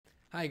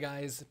Hi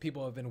guys,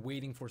 people have been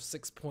waiting for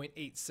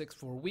 6.86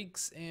 for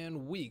weeks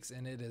and weeks,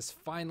 and it is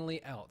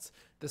finally out.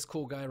 This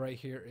cool guy right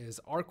here is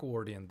Arc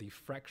Guardian, the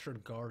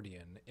Fractured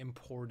Guardian,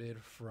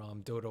 imported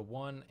from Dota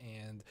 1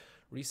 and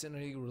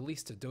recently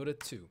released to Dota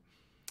 2.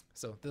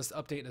 So this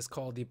update is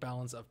called the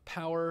Balance of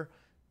Power.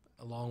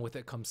 Along with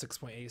it comes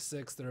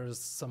 6.86. There's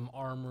some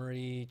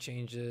armory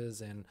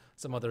changes and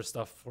some other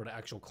stuff for the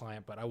actual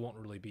client, but I won't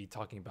really be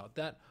talking about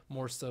that.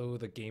 More so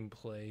the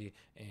gameplay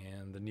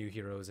and the new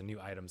heroes and new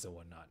items and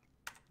whatnot.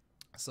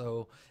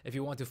 So if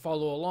you want to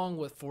follow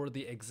along for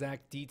the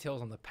exact details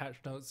on the patch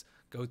notes,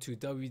 go to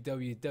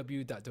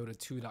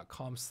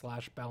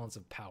www.dota2.com/balance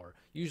of power.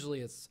 Usually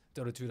it's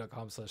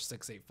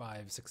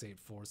dota2.com/685,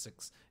 684,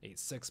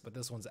 686, but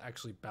this one's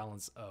actually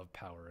balance of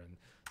power, and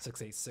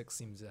 686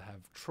 seems to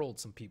have trolled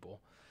some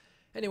people.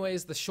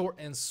 Anyways, the short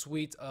and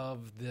sweet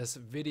of this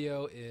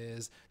video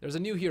is there's a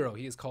new hero.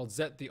 He is called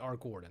Zet the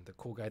Arc Warden, the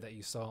cool guy that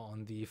you saw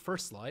on the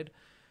first slide.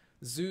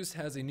 Zeus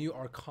has a new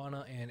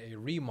Arcana and a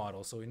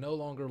remodel, so he no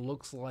longer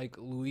looks like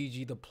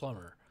Luigi the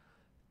Plumber.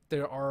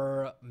 There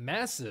are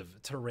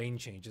massive terrain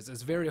changes.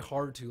 It's very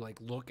hard to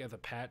look at the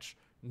patch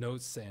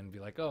notes and be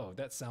like, oh,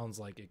 that sounds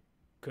like it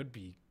could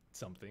be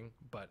something,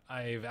 but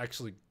I've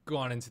actually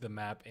gone into the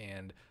map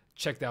and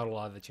checked out a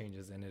lot of the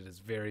changes, and it is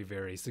very,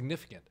 very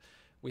significant.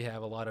 We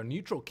have a lot of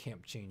neutral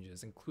camp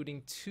changes,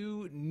 including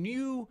 2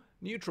 new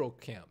neutral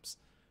camps,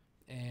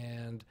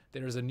 and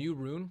there's a new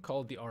rune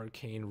called the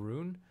Arcane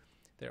Rune.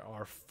 There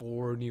are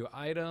 4 new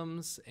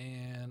items,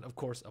 and of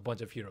course a bunch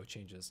of hero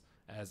changes,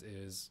 as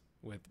is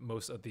with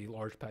most of the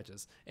large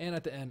patches. And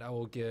at the end I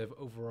will give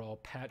overall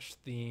patch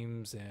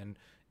themes and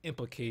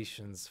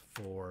implications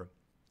for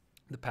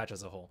the patch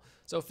as a whole.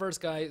 So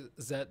first guy,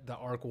 Zet the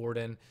Arc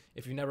Warden.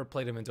 If you never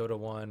played him in Dota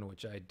 1,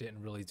 which I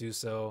didn't really do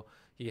so,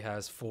 he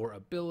has 4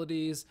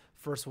 abilities.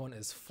 First one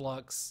is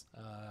Flux.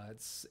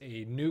 It's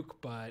a nuke,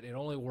 but it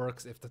only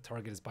works if the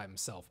target is by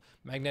himself.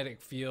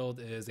 Magnetic Field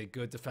is a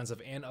good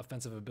defensive and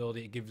offensive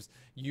ability. It gives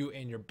you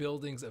and your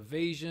buildings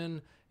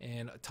evasion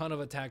and a ton of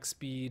attack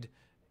speed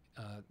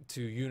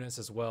to units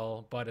as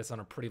well, but it's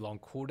on a pretty long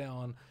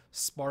cooldown.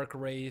 Spark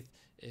Wraith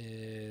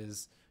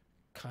is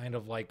kind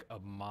of like a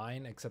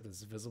mine, except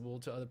it's visible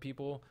to other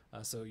people.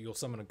 So you'll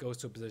summon a ghost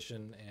to a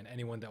position, and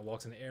anyone that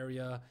walks in the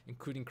area,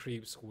 including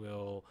creeps,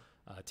 will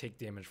take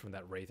damage from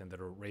that wraith, and the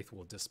wraith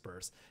will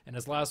disperse. And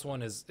his last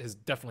one is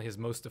definitely his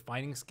most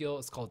defining skill.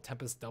 It's called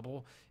Tempest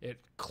Double. It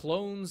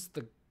clones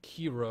the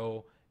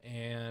hero,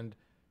 and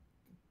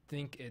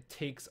think it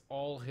takes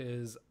all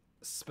his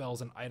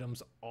spells and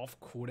items off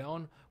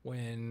cooldown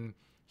when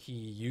he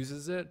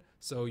uses it.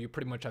 So you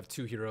pretty much have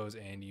 2 heroes,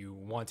 and you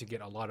want to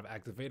get a lot of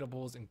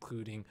activatables,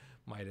 including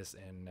Midas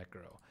and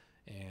Necro.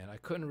 And I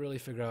couldn't really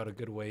figure out a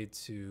good way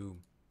to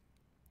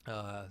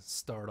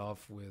start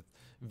off with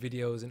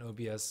videos in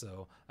OBS,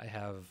 so I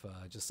have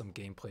just some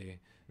gameplay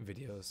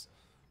videos.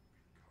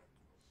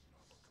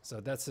 So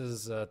that's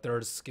his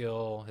 3rd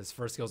skill. His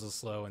first skill is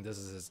slow, and this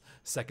is his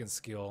 2nd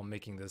skill,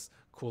 making this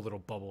cool little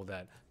bubble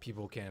that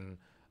people can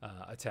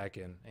attack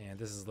in. And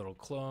this is a little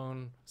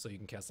clone, so you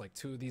can cast like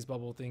 2 of these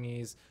bubble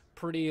thingies.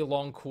 Pretty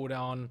long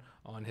cooldown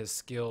on his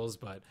skills,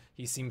 but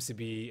he seems to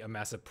be a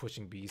massive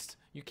pushing beast.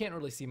 You can't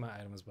really see my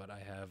items, but I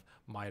have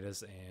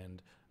Midas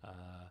and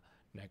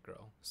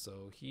Necro.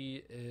 So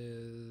he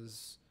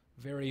is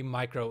very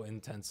micro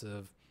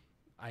intensive.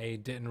 I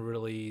didn't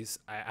really,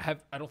 I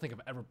don't think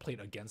I've ever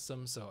played against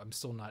him, so I'm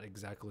still not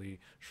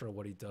exactly sure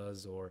what he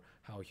does or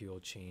how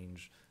he'll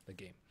change the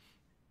game.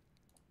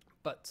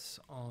 But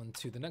on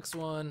to the next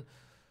one.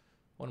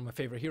 One of my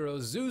favorite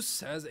heroes,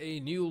 Zeus, has a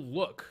new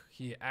look.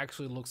 He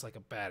actually looks like a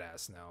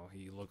badass now.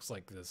 He looks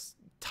like this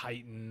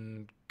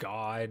titan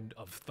god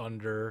of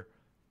thunder.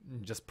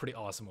 Just pretty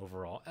awesome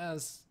overall,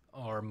 as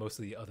are most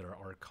of the other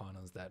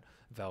Arcanas that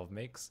Valve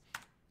makes.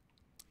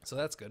 So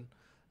that's good.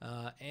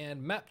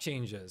 And map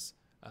changes.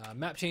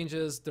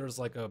 There's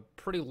like a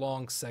pretty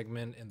long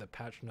segment in the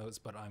patch notes,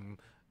 but I'm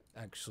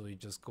actually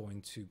just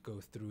going to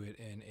go through it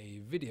in a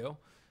video,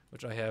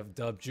 which I have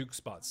dubbed Juke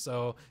Spots.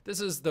 So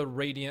this is the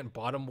Radiant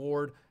bottom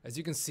ward. As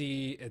you can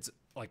see, it's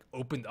like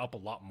opened up a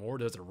lot more.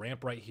 There's a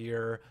ramp right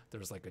here.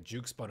 There's like a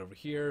juke spot over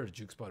here, a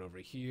juke spot over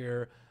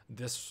here.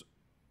 This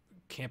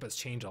camp has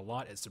changed a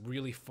lot. It's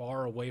really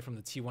far away from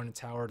the T1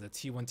 tower. The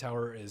T1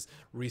 tower is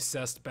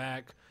recessed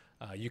back.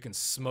 You can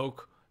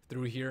smoke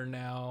through here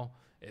now.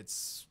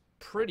 It's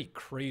pretty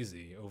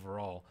crazy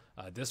overall.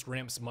 This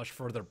ramp's much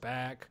further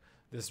back.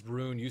 This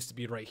rune used to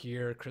be right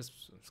here.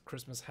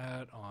 Christmas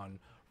hat on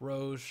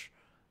Roche.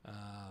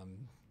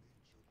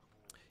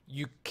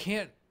 You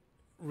can't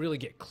really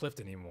get clipped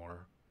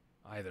anymore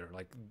either.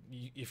 Like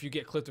if you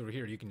get clipped over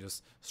here, you can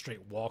just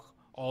straight walk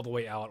all the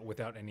way out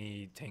without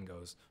any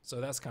tangos.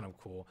 So that's kind of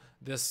cool.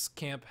 This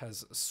camp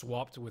has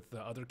swapped with the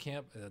other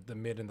camp, the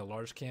mid and the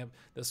large camp.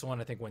 This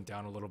one I think went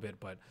down a little bit,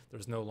 but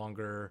there's no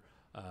longer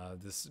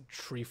this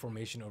tree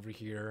formation over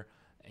here.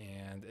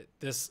 And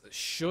this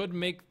should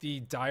make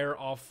the Dire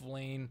off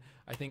lane,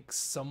 I think,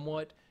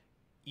 somewhat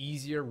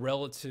easier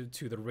relative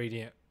to the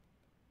Radiant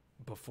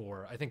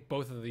before. I think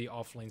both of the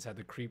off lanes had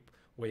the creep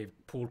wave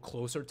pulled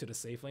closer to the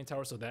safe lane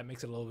tower, so that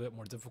makes it a little bit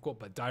more difficult.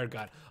 But Dire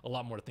got a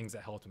lot more things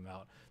that helped him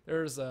out.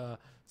 There's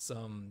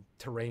some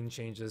terrain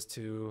changes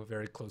too,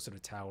 very close to the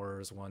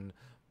towers, one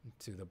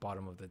to the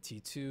bottom of the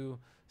T2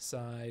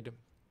 side.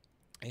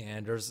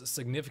 And there's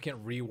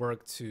significant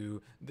rework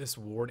to this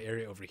ward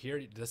area over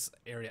here. This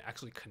area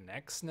actually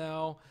connects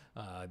now.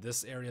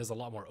 This area is a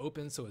lot more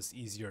open, so it's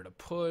easier to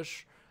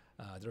push.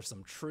 There's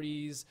some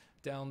trees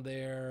down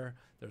there.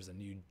 There's a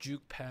new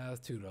juke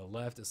path to the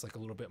left. It's like a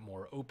little bit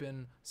more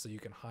open, so you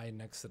can hide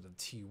next to the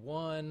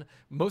T1.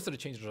 Most of the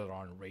changes are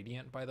on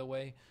Radiant, by the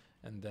way.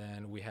 And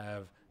then we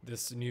have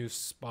this new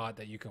spot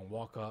that you can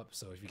walk up.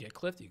 So if you get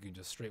clipped, you can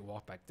just straight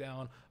walk back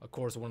down. Of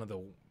course, one of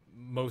the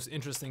most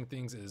interesting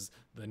things is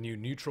the new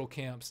neutral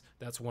camps.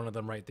 That's one of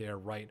them right there,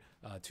 right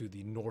to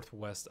the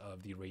northwest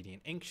of the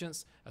Radiant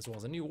Ancients, as well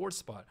as a new ward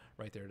spot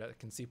right there that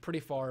can see pretty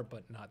far,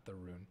 but not the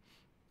rune.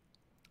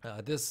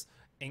 This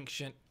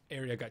ancient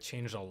area got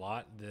changed a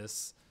lot.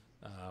 This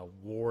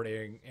ward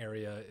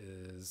area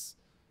is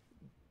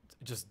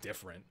just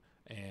different.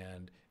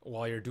 And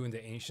while you're doing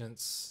the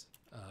ancients,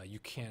 you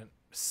can't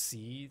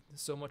see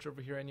so much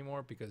over here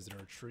anymore because there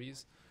are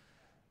trees.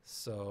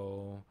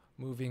 So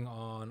moving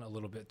on a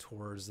little bit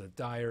towards the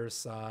Dire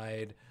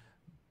side,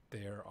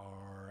 there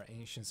are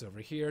ancients over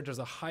here. There's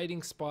a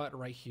hiding spot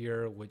right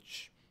here,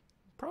 which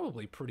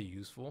probably pretty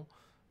useful.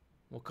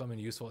 Will come in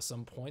useful at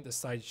some point. The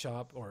side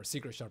shop, or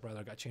secret shop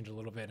rather, got changed a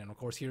little bit. And of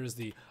course, here's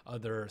the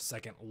other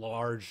second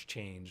large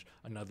change,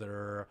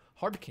 another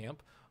hard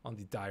camp on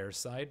the Dire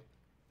side.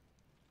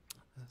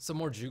 Some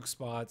more juke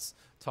spots,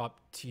 top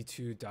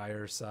T2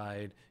 Dire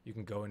side. You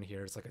can go in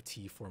here, it's like a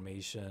T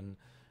formation.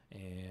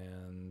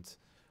 And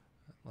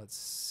let's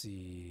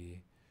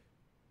see,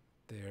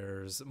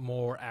 there's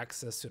more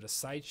access to the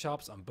side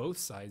shops on both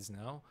sides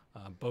now.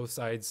 Both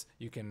sides,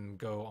 you can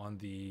go on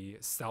the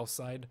south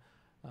side,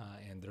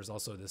 and there's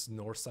also this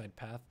north side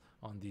path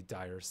on the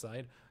Dire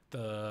side.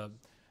 The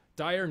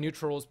Dire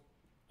neutrals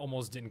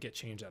almost didn't get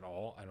changed at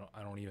all.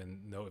 I don't even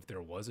know if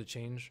there was a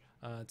change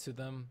to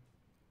them.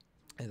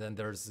 And then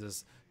there's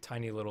this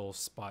tiny little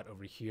spot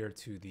over here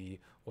to the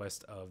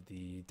west of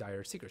the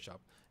Dire secret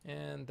shop.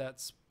 And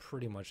that's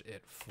pretty much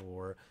it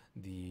for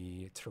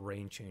the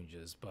terrain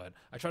changes. But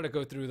I try to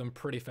go through them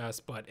pretty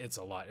fast, but it's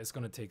a lot. It's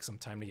going to take some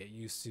time to get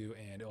used to,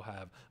 and it'll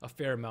have a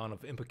fair amount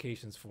of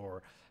implications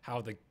for how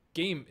the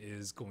game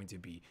is going to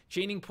be.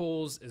 Chaining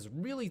pools is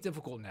really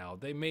difficult now.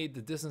 They made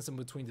the distance in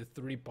between the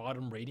three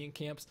bottom Radiant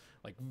camps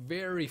like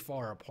very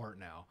far apart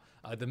now.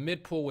 The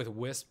mid pool with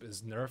Wisp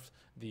is nerfed.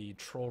 The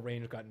troll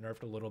range got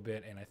nerfed a little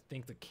bit, and I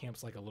think the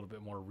camp's like a little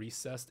bit more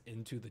recessed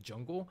into the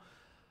jungle.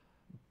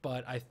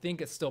 But I think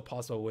it's still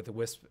possible with the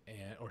Wisp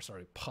and, or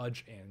sorry,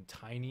 Pudge and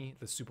Tiny,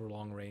 the super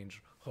long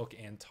range hook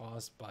and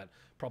toss, but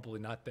probably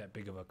not that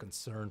big of a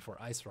concern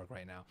for Ice Rock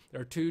right now.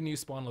 There are two new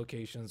spawn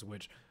locations,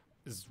 which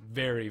is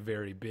very,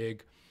 very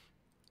big.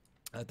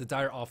 The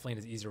Dire offlane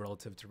is easier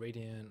relative to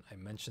Radiant. I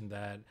mentioned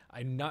that.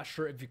 I'm not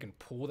sure if you can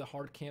pull the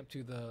hard camp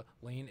to the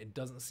lane. It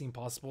doesn't seem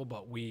possible,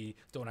 but we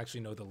don't actually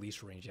know the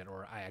leash range yet,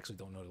 or I actually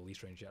don't know the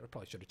leash range yet. I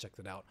probably should have checked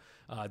it out.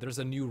 There's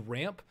a new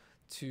ramp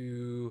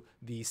to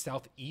the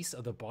southeast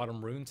of the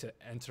bottom rune to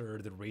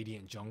enter the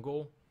Radiant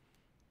jungle.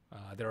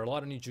 There are a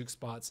lot of new juke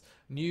spots.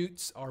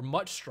 Newts are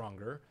much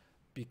stronger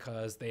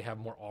because they have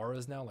more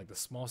auras now. Like the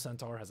small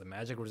centaur has a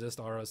magic resist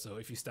aura, so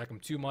if you stack them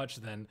too much,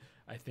 then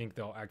I think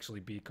they'll actually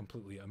be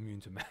completely immune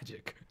to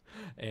magic.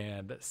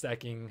 And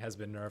stacking has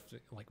been nerfed,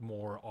 like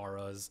more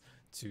auras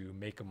to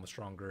make them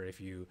stronger if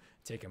you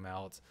take them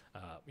out,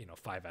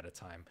 5 at a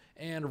time.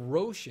 And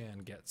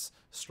Roshan gets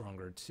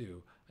stronger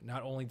too.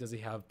 Not only does he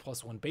have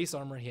 +1 base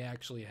armor, he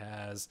actually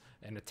has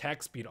an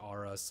attack speed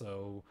aura,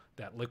 so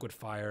that liquid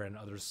fire and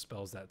other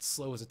spells that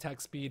slow his attack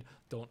speed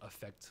don't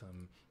affect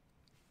him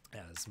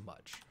as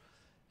much.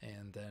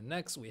 And then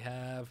next we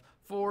have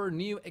 4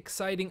 new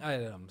exciting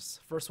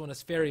items. First one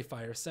is Fairy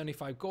Fire,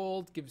 75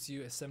 gold, gives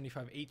you a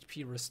 75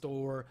 HP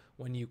restore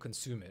when you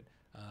consume it.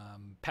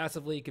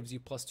 Passively it gives you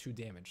 +2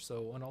 damage.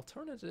 So an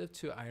alternative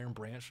to Iron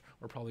Branch.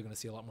 We're probably going to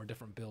see a lot more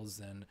different builds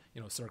than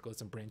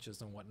circlets and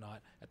branches and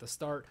whatnot at the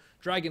start.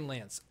 Dragon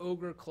Lance,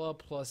 Ogre Club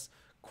plus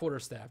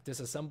Quarterstaff,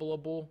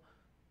 disassemblable,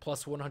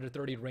 plus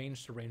 130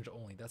 range to range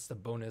only. That's the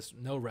bonus,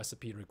 no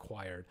recipe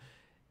required.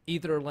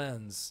 Ether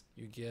Lens,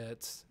 you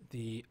get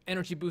the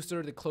energy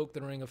booster, the cloak,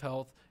 the ring of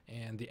health,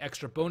 and the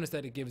extra bonus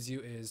that it gives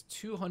you is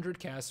 200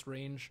 cast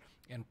range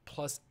and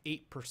plus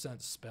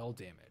 8% spell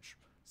damage.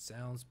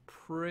 Sounds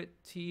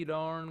pretty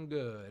darn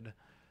good.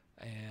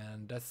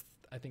 And that's,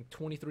 I think,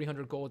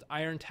 2,300 gold.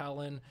 Iron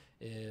Talon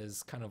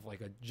is kind of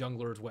like a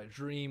jungler's wet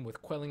dream with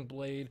Quelling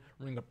Blade,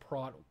 Ring of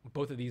Prot.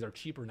 Both of these are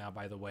cheaper now,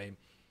 by the way,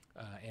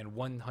 and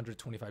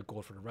 125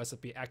 gold for the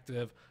recipe.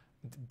 Active.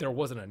 There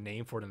wasn't a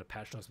name for it in the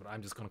patch notes, but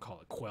I'm just going to call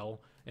it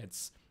Quell.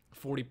 It's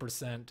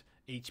 40%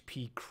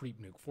 HP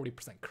creep nuke,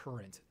 40%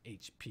 current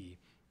HP.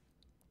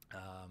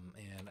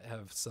 And I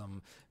have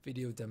some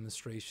video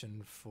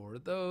demonstration for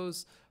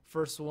those.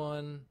 First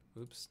one,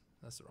 oops,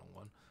 that's the wrong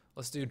one.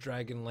 Let's do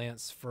Dragon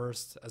Lance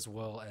first, as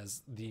well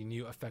as the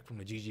new effect from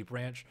the GG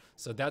branch.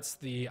 So that's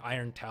the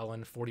Iron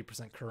Talon,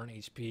 40% current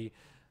HP.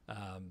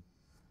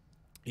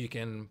 You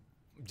can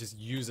just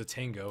use a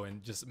Tango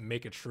and just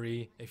make a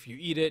tree. If you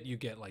eat it, you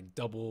get like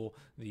double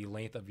the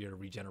length of your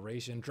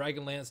regeneration.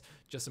 Dragon Lance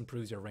just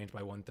improves your range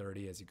by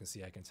 130. As you can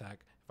see, I can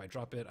attack. If I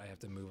drop it, I have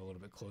to move a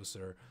little bit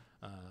closer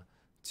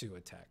to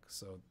attack.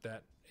 So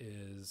that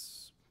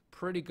is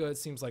pretty good.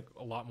 Seems like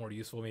a lot more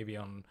useful maybe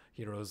on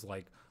heroes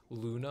like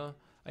Luna,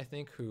 I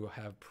think, who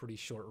have pretty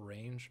short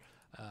range.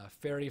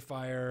 Fairy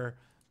Fire,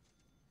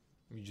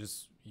 you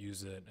just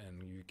use it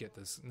and you get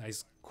this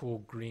nice cool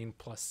green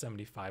plus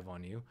 75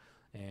 on you.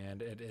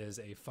 And it is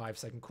a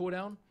 5-second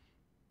cooldown.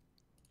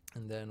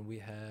 And then we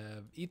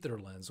have Ether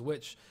Lens,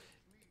 which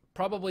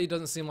probably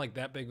doesn't seem like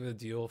that big of a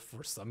deal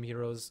for some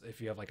heroes.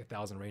 If you have like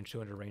 1,000 range,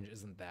 200 range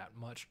isn't that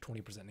much,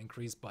 20%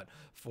 increase. But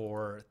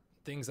for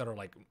things that are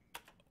like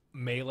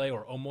melee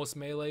or almost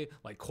melee,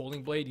 like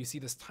Coaling Blade, you see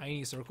this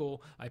tiny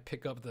circle. I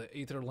pick up the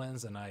Aether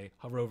Lens and I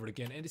hover over it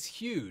again, and it's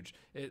huge.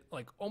 It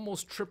like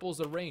almost triples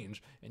the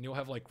range, and you'll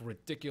have like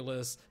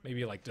ridiculous,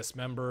 maybe like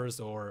Dismembers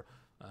or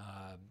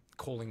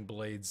Coaling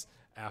Blades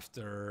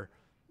after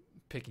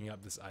picking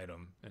up this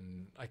item,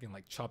 and I can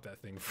like chop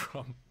that thing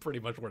from pretty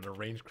much where the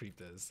range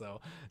creep is.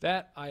 So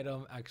that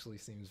item actually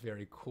seems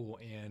very cool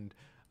and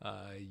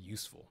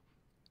useful.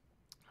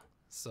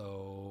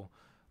 So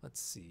let's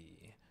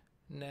see.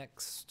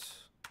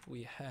 Next,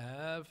 we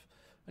have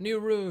a new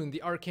rune,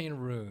 the Arcane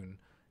Rune.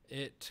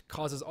 It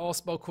causes all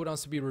spell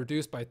cooldowns to be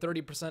reduced by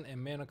 30%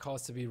 and mana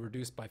cost to be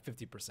reduced by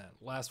 50%.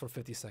 Lasts for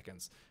 50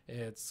 seconds.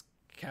 It's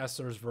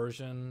caster's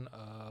version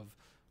of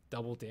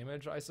double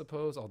damage, I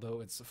suppose,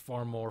 although it's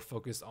far more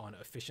focused on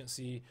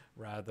efficiency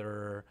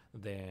rather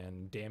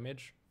than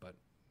damage. But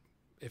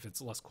if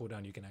it's less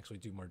cooldown, you can actually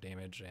do more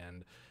damage,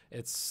 and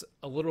it's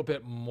a little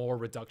bit more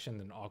reduction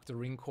than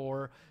Octarine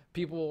Core.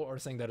 People are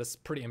saying that it's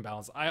pretty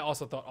imbalanced. I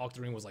also thought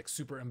Octarine was like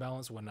super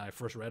imbalanced when I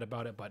first read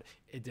about it, but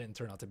it didn't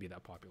turn out to be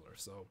that popular.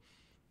 So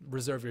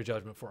reserve your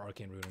judgment for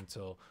Arcane Rune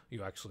until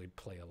you actually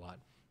play a lot.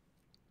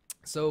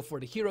 So for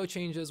the hero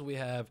changes, we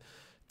have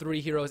 3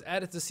 heroes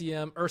added to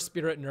CM. Earth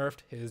Spirit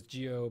nerfed his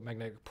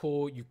geomagnetic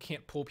pull. You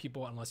can't pull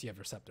people unless you have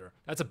your scepter.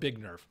 That's a big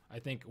nerf. I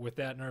think with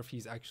that nerf,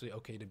 he's actually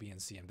okay to be in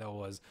CM. That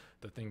was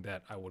the thing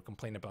that I would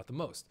complain about the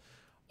most.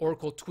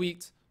 Oracle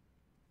tweaked,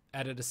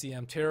 added to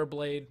CM.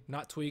 Terrorblade,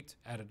 not tweaked,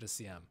 added to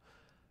CM.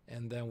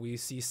 And then we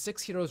see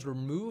 6 heroes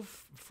removed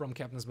from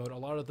Captain's Mode, a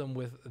lot of them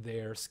with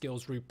their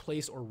skills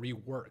replaced or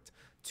reworked.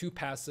 2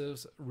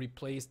 passives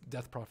replaced.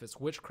 Death Prophet's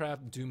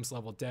Witchcraft, Doom's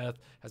Level Death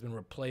has been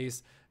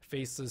replaced.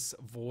 Faceless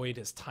Void,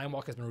 his Time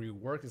Walk has been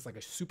reworked. It's like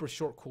a super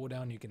short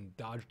cooldown. You can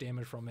dodge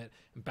damage from it.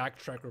 And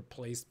Backtrack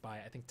replaced by,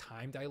 I think,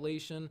 Time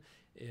Dilation.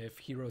 If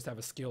heroes have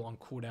a skill on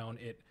cooldown,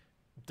 it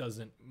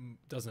doesn't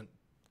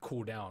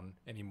cool down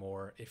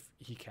anymore if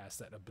he casts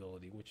that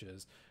ability, which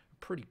is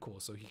pretty cool.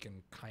 So he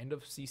can kind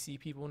of CC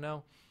people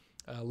now.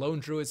 Lone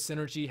Druid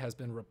Synergy has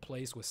been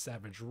replaced with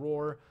Savage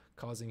Roar,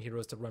 causing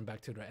heroes to run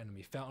back to their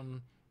enemy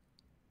fountain.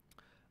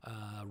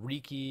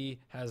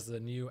 Riki has the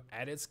new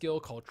added skill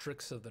called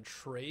Tricks of the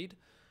Trade,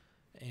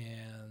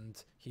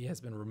 and he has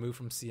been removed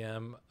from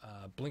CM.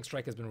 Blink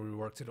Strike has been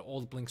reworked to the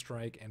old Blink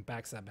Strike, and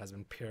Backstab has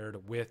been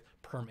paired with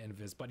Perm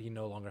Invis, but he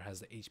no longer has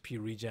the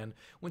HP regen.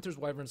 Winter's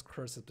Wyvern's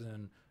Curse has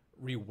been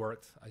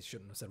reworked. I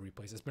shouldn't have said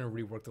replaced. It's been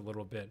reworked a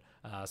little bit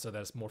so that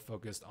it's more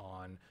focused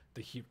on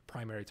the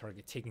primary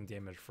target taking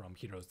damage from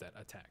heroes that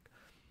attack.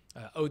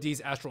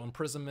 OD's Astral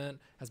Imprisonment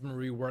has been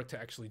reworked to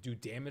actually do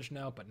damage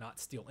now, but not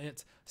steal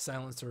int.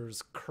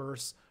 Silencer's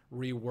Curse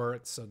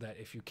reworked so that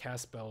if you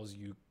cast spells,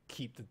 you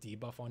keep the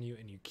debuff on you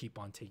and you keep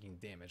on taking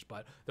damage.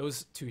 But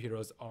those 2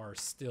 heroes are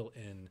still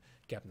in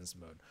Captain's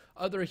Mode.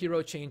 Other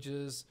hero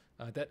changes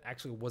that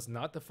actually was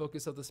not the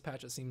focus of this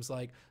patch, it seems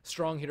like.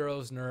 Strong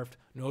heroes nerfed.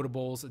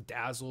 Notables,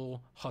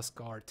 Dazzle,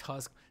 Huskar,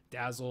 Tusk.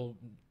 Dazzle,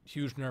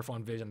 huge nerf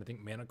on Vision. I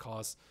think mana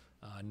cost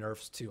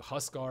nerfs to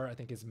Huskar. I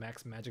think his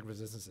max magic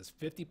resistance is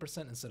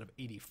 50% instead of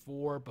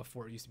 84.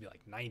 Before it used to be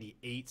like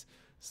 98.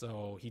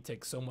 So he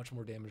takes so much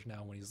more damage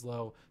now when he's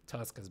low.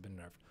 Tusk has been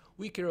nerfed.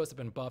 Weak heroes have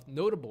been buffed.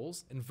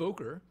 Notables,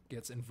 Invoker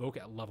gets Invoke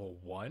at level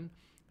 1.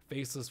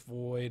 Faceless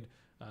Void,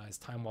 his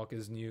Time Walk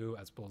is new,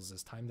 as well as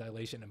his Time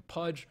Dilation. And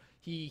Pudge,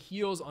 he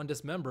heals on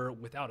Dismember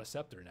without a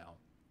Scepter now,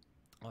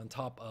 on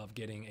top of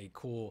getting a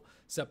cool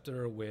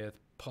Scepter with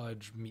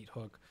Pudge, Meat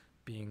Hook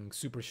being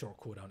super short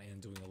cooldown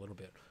and doing a little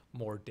bit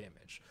more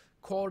damage.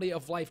 Quality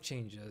of life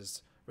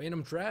changes.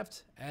 Random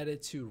draft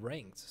added to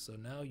ranked, so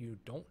now you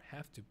don't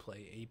have to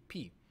play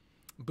AP.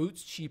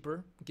 Boots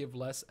cheaper, give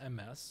less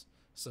MS,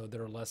 so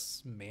they're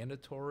less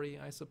mandatory,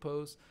 I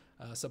suppose.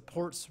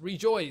 Supports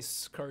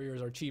Rejoice,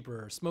 couriers are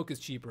cheaper, smoke is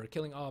cheaper,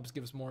 killing obs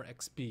gives more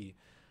XP.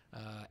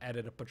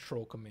 Added a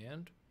patrol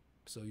command,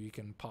 so you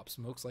can pop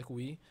smokes like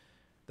we.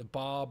 The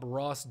Bob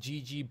Ross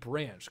GG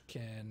branch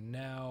can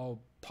now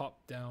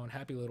pop down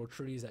happy little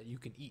trees that you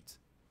can eat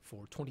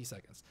for 20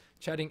 seconds.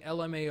 Chatting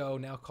LMAO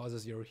now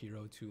causes your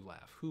hero to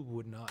laugh. Who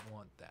would not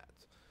want that?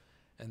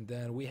 And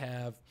then we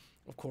have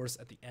of course,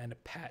 at the end,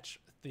 patch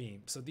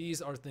theme. So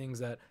these are things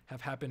that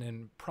have happened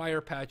in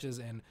prior patches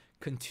and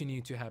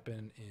continue to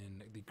happen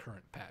in the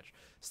current patch.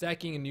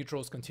 Stacking in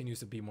neutrals continues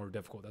to be more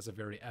difficult. That's a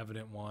very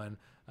evident one.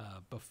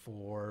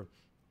 Before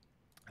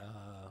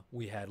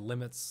we had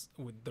limits,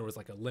 there was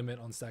like a limit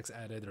on stacks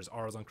added. There's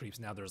auras on creeps.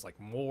 Now there's like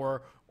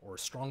more or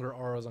stronger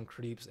auras on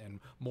creeps, and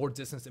more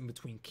distance in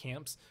between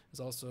camps is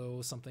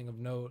also something of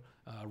note.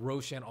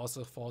 Roshan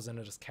also falls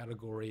into this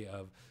category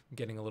of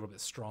getting a little bit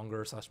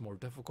stronger / more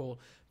difficult.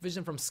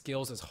 Vision from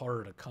skills is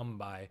harder to come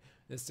by.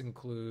 This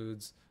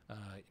includes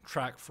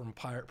track from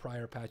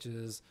prior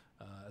patches,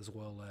 as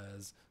well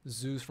as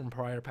Zeus from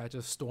prior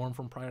patches, Storm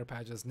from prior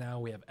patches. Now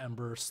we have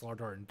Ember,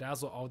 Slardart, and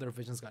Dazzle. All their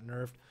visions got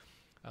nerfed.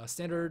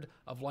 Standard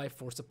of life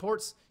for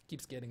supports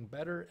keeps getting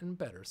better and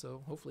better,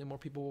 so hopefully more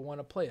people will want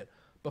to play it.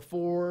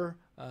 Before,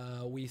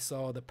 we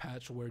saw the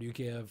patch where you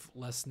give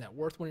less net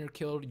worth when you're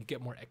killed, you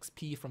get more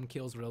XP from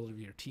kills relative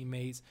to your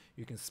teammates,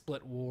 you can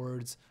split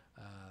wards,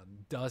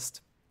 dust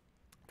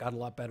got a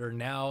lot better.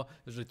 Now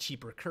there's a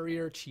cheaper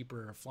courier,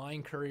 cheaper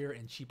flying courier,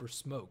 and cheaper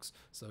smokes,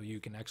 so you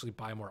can actually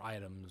buy more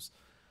items.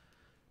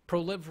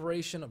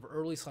 Proliferation of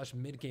early /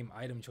 mid game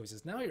item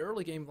choices. Now your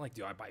early game, like,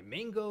 do I buy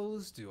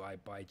mangoes? Do I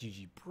buy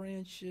GG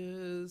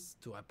branches?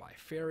 Do I buy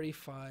fairy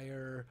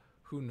fire?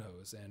 Who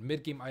knows? And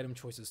mid game item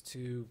choices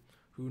too.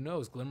 Who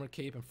knows? Glimmer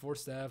cape and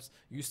force staffs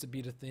used to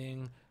be the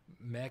thing.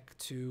 Mech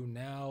 2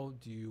 now.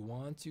 Do you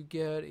want to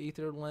get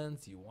Aether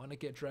Lens? Do you want to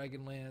get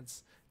Dragon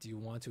Lance? Do you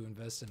want to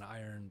invest in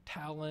Iron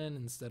Talon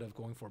instead of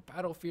going for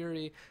Battle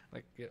Fury?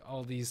 Like,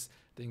 all these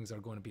things are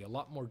going to be a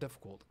lot more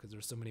difficult because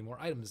there's so many more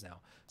items now.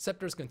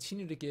 Scepters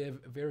continue to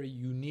give very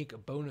unique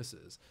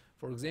bonuses.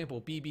 For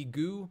example, BB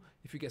Goo,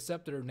 if you get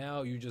Scepter,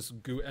 now you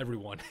just goo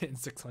everyone in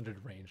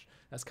 600 range.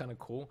 That's kind of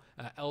cool.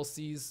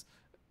 LC's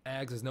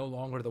Ags is no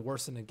longer the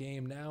worst in the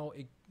game. Now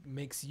it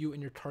makes you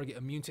and your target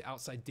immune to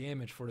outside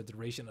damage for the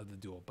duration of the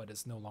duel, but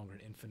it's no longer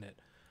an infinite.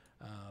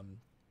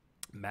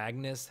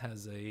 Magnus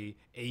has a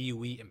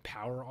AoE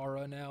Empower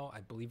aura now.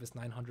 I believe it's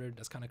 900.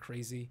 That's kind of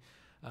crazy.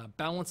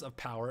 Balance of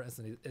power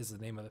is the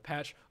name of the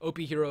patch. OP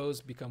heroes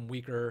become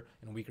weaker,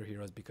 and weaker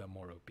heroes become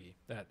more OP.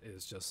 That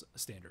is just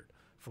standard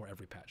for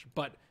every patch.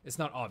 But it's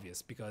not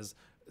obvious because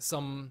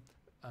some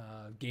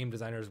game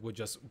designers would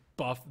just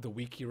buff the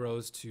weak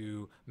heroes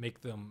to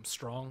make them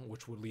strong,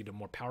 which would lead to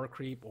more power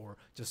creep, or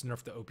just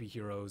nerf the OP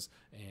heroes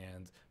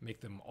and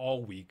make them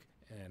all weak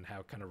and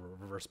have kind of a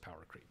reverse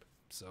power creep.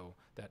 So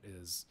that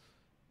is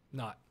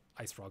not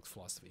Ice Frog's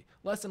philosophy.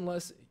 Less and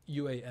less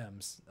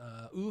UAMs.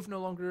 Uv no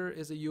longer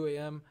is a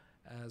UAM,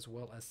 as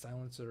well as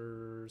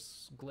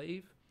Silencer's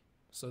Glaive.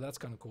 So that's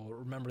kind of cool.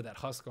 Remember that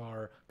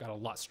Huskar got a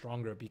lot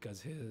stronger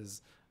because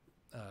his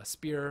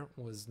spear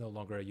was no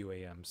longer a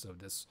UAM. So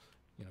this,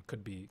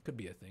 could be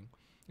a thing.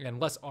 And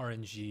less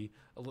RNG.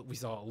 We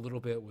saw a little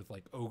bit with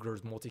like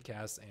Ogre's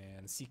multicast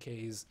and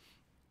CK's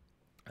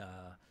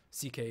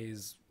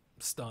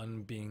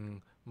stun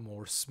being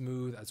more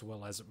smooth, as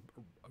well as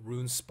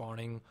runes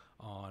spawning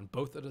on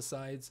both of the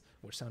sides,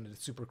 which sounded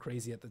super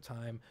crazy at the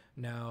time.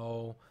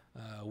 Now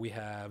we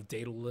have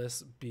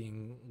Daedalus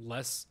being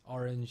less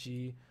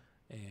RNG,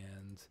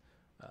 and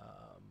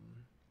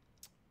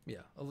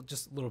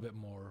just a little bit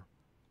more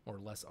or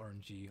less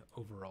RNG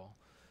overall.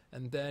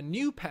 And then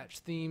new patch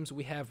themes,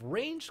 we have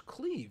ranged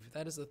cleave.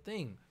 That is a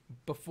thing.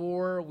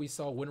 Before, we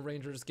saw Wind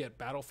Rangers get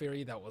Battle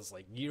Fairy. That was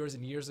like years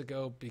and years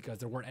ago because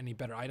there weren't any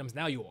better items.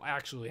 Now you will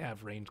actually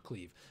have ranged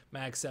cleave.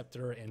 Mag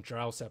Scepter and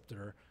Drow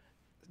Scepter.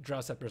 Drow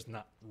Scepter is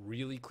not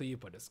really cleave,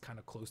 but it's kind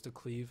of close to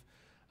cleave.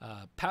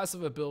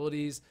 Passive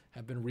abilities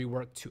have been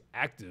reworked to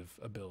active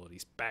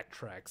abilities.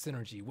 Backtrack,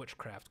 Synergy,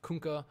 Witchcraft,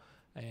 Kunkka.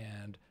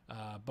 And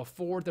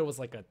before, there was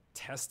like a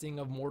testing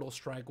of Mortal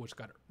Strike, which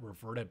got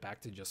reverted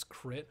back to just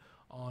crit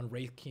on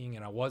Wraith King,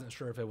 and I wasn't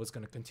sure if it was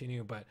going to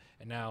continue,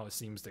 and now it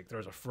seems like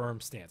there's a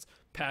firm stance.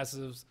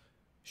 Passives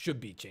should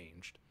be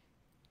changed.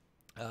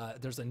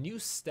 There's a new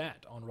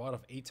stat on Rod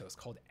of Atos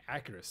called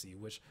Accuracy,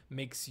 which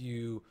makes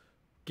you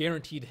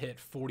guaranteed hit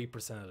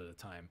 40% of the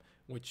time,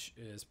 which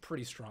is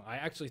pretty strong. I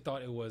actually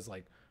thought it was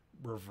like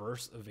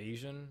reverse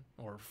evasion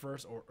or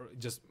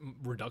just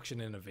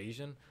reduction in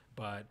evasion,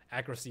 but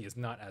accuracy is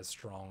not as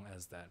strong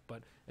as that,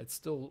 but it's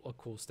still a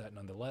cool stat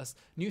nonetheless.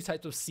 New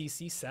types of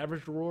CC.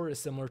 Savage Roar is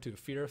similar to a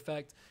fear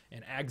effect,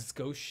 and Ag's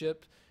Ghost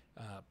Ship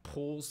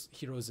pulls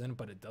heroes in,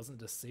 but it doesn't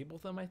disable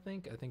them. I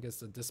think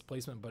it's a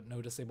displacement, but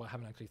no disable. I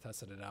haven't actually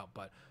tested it out,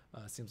 but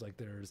it seems like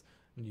there's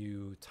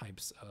new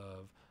types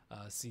of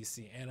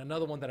CC. And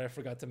another one that I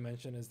forgot to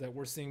mention is that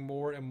we're seeing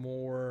more and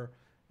more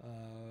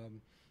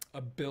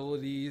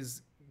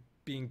abilities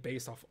being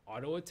based off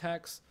auto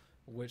attacks,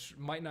 which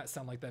might not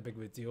sound like that big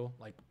of a deal.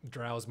 Like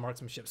Drow's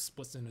marksmanship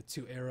splits into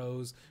 2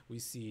 arrows. We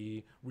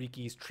see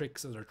Riki's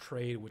tricks of their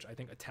trade, which I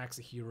think attacks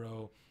a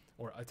hero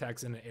or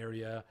attacks in an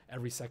area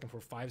every second for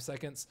 5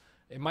 seconds.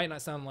 It might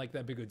not sound like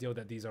that big of a deal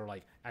that these are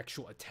like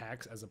actual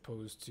attacks as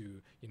opposed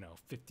to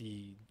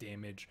 50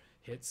 damage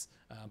hits,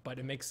 but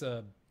it makes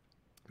a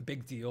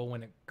big deal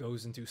when it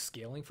goes into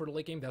scaling for the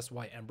late game. That's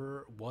why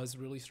Ember was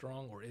really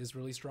strong, or is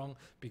really strong,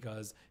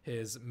 because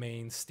his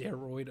main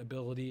steroid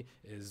ability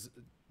is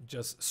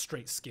just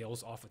straight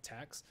scales off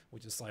attacks,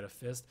 which is Sleight of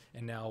Fist,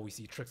 and now we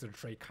see Tricks of the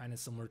Trade kind of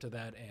similar to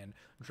that, and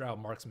Drow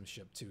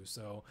Marksmanship too.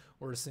 So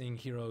we're seeing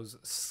heroes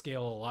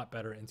scale a lot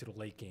better into the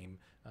late game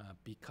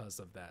because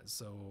of that.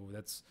 So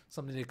that's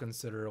something to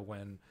consider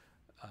when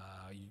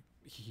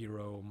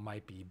hero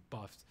might be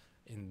buffed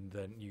in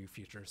the new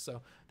future.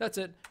 So that's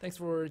it. Thanks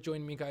for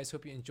joining me, guys.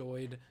 Hope you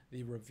enjoyed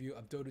the review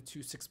of Dota 2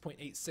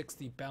 6.86,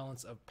 the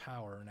balance of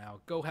power. Now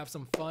go have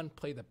some fun,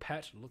 play the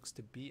patch. Looks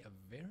to be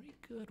a very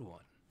good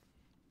one.